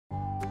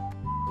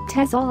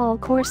TESOL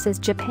courses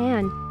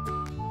Japan.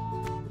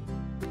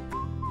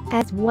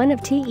 As one of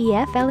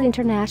TEFL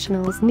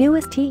International's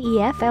newest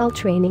TEFL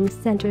training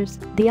centers,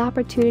 the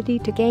opportunity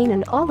to gain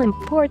an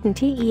all-important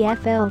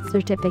TEFL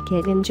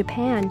certificate in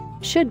Japan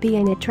should be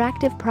an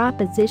attractive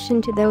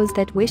proposition to those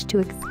that wish to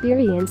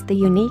experience the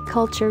unique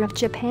culture of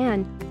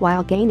Japan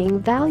while gaining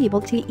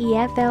valuable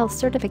TEFL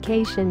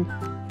certification.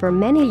 For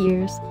many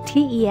years,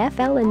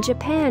 TEFL and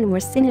Japan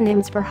were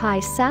synonyms for high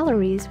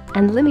salaries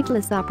and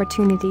limitless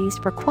opportunities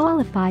for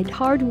qualified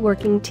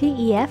hard-working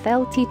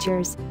TEFL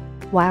teachers.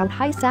 While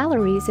high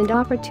salaries and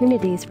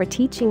opportunities for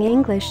teaching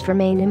English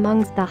remain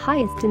amongst the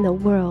highest in the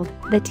world,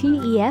 the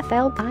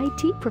TEFL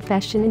IT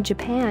profession in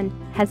Japan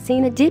has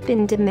seen a dip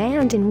in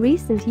demand in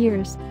recent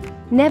years.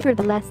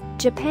 Nevertheless,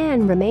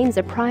 Japan remains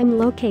a prime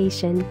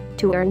location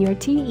to earn your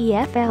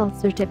TEFL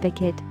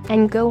certificate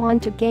and go on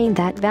to gain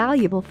that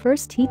valuable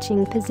first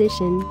teaching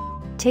position.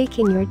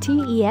 Taking your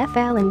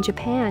TEFL in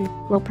Japan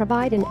will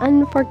provide an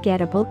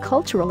unforgettable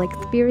cultural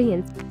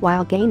experience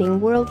while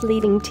gaining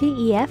world-leading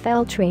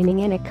TEFL training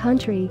in a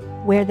country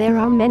where there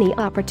are many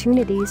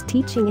opportunities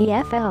teaching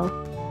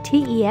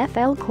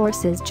TEFL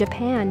courses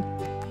Japan.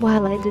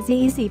 While it is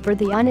easy for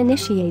the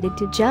uninitiated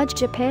to judge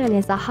Japan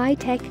as a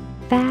high-tech,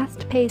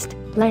 fast-paced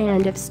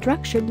land of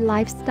structured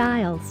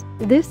lifestyles,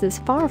 this is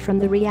far from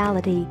the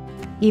reality.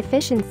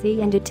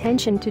 Efficiency and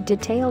attention to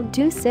detail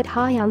do sit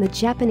high on the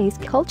Japanese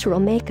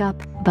cultural makeup,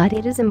 but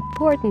it is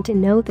important to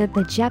note that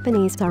the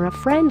Japanese are a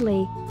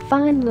friendly,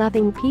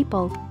 fun-loving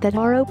people that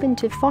are open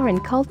to foreign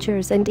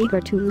cultures and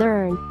eager to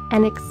learn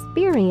and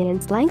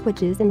experience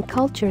languages and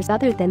cultures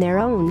other than their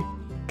own.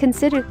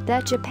 Consider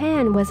that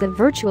Japan was a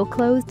virtual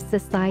closed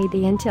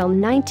society until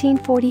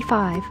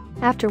 1945,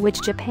 after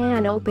which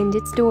Japan opened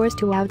its doors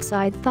to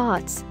outside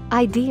thoughts,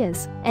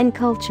 ideas, and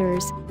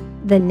cultures.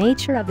 The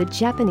nature of the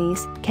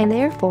Japanese can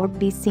therefore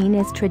be seen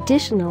as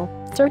traditional,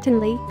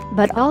 certainly,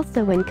 but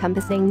also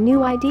encompassing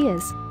new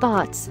ideas,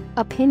 thoughts,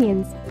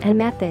 opinions, and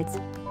methods.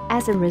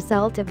 As a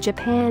result of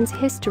Japan's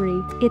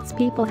history, its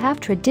people have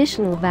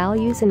traditional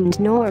values and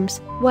norms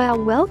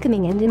while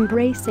welcoming and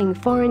embracing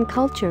foreign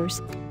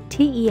cultures.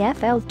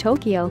 TEFL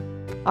Tokyo.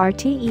 Our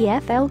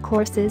TEFL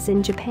courses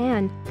in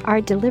Japan are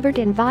delivered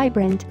in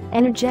vibrant,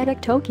 energetic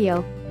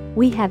Tokyo.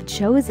 We have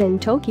chosen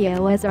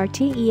Tokyo as our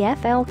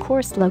TEFL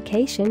course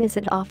location as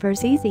it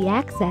offers easy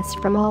access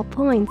from all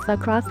points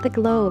across the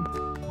globe.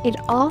 It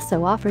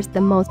also offers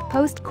the most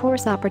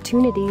post-course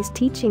opportunities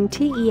teaching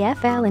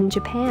TEFL in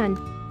Japan.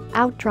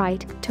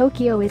 Outright,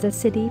 Tokyo is a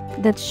city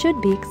that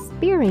should be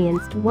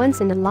experienced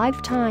once in a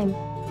lifetime.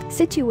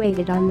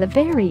 Situated on the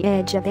very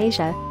edge of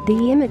Asia,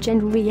 the image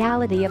and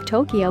reality of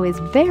Tokyo is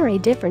very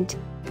different.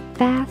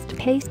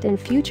 Fast-paced and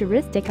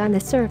futuristic on the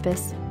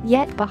surface,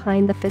 yet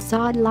behind the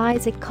facade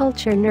lies a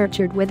culture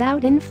nurtured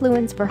without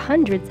influence for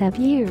hundreds of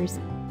years.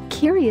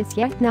 Curious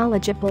yet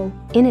knowledgeable,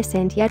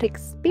 innocent yet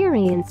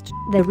experienced,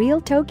 the real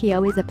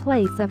Tokyo is a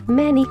place of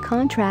many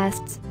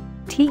contrasts.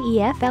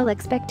 TEFL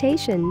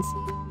expectations.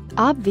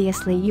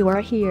 Obviously you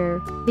are here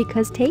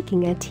because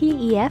taking a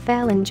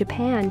TEFL in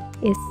Japan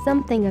is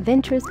something of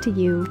interest to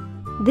you.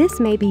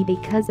 This may be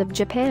because of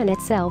Japan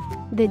itself,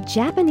 the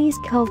Japanese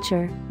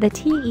culture, the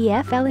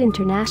TEFL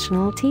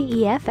International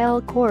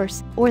TEFL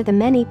course, or the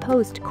many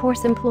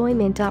post-course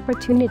employment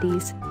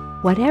opportunities.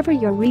 Whatever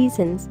your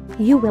reasons,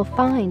 you will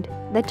find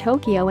that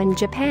Tokyo and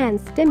Japan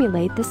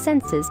stimulate the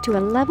senses to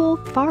a level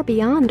far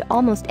beyond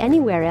almost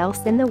anywhere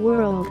else in the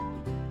world.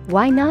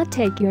 Why not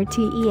take your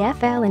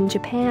TEFL in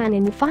Japan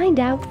and find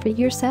out for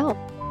yourself?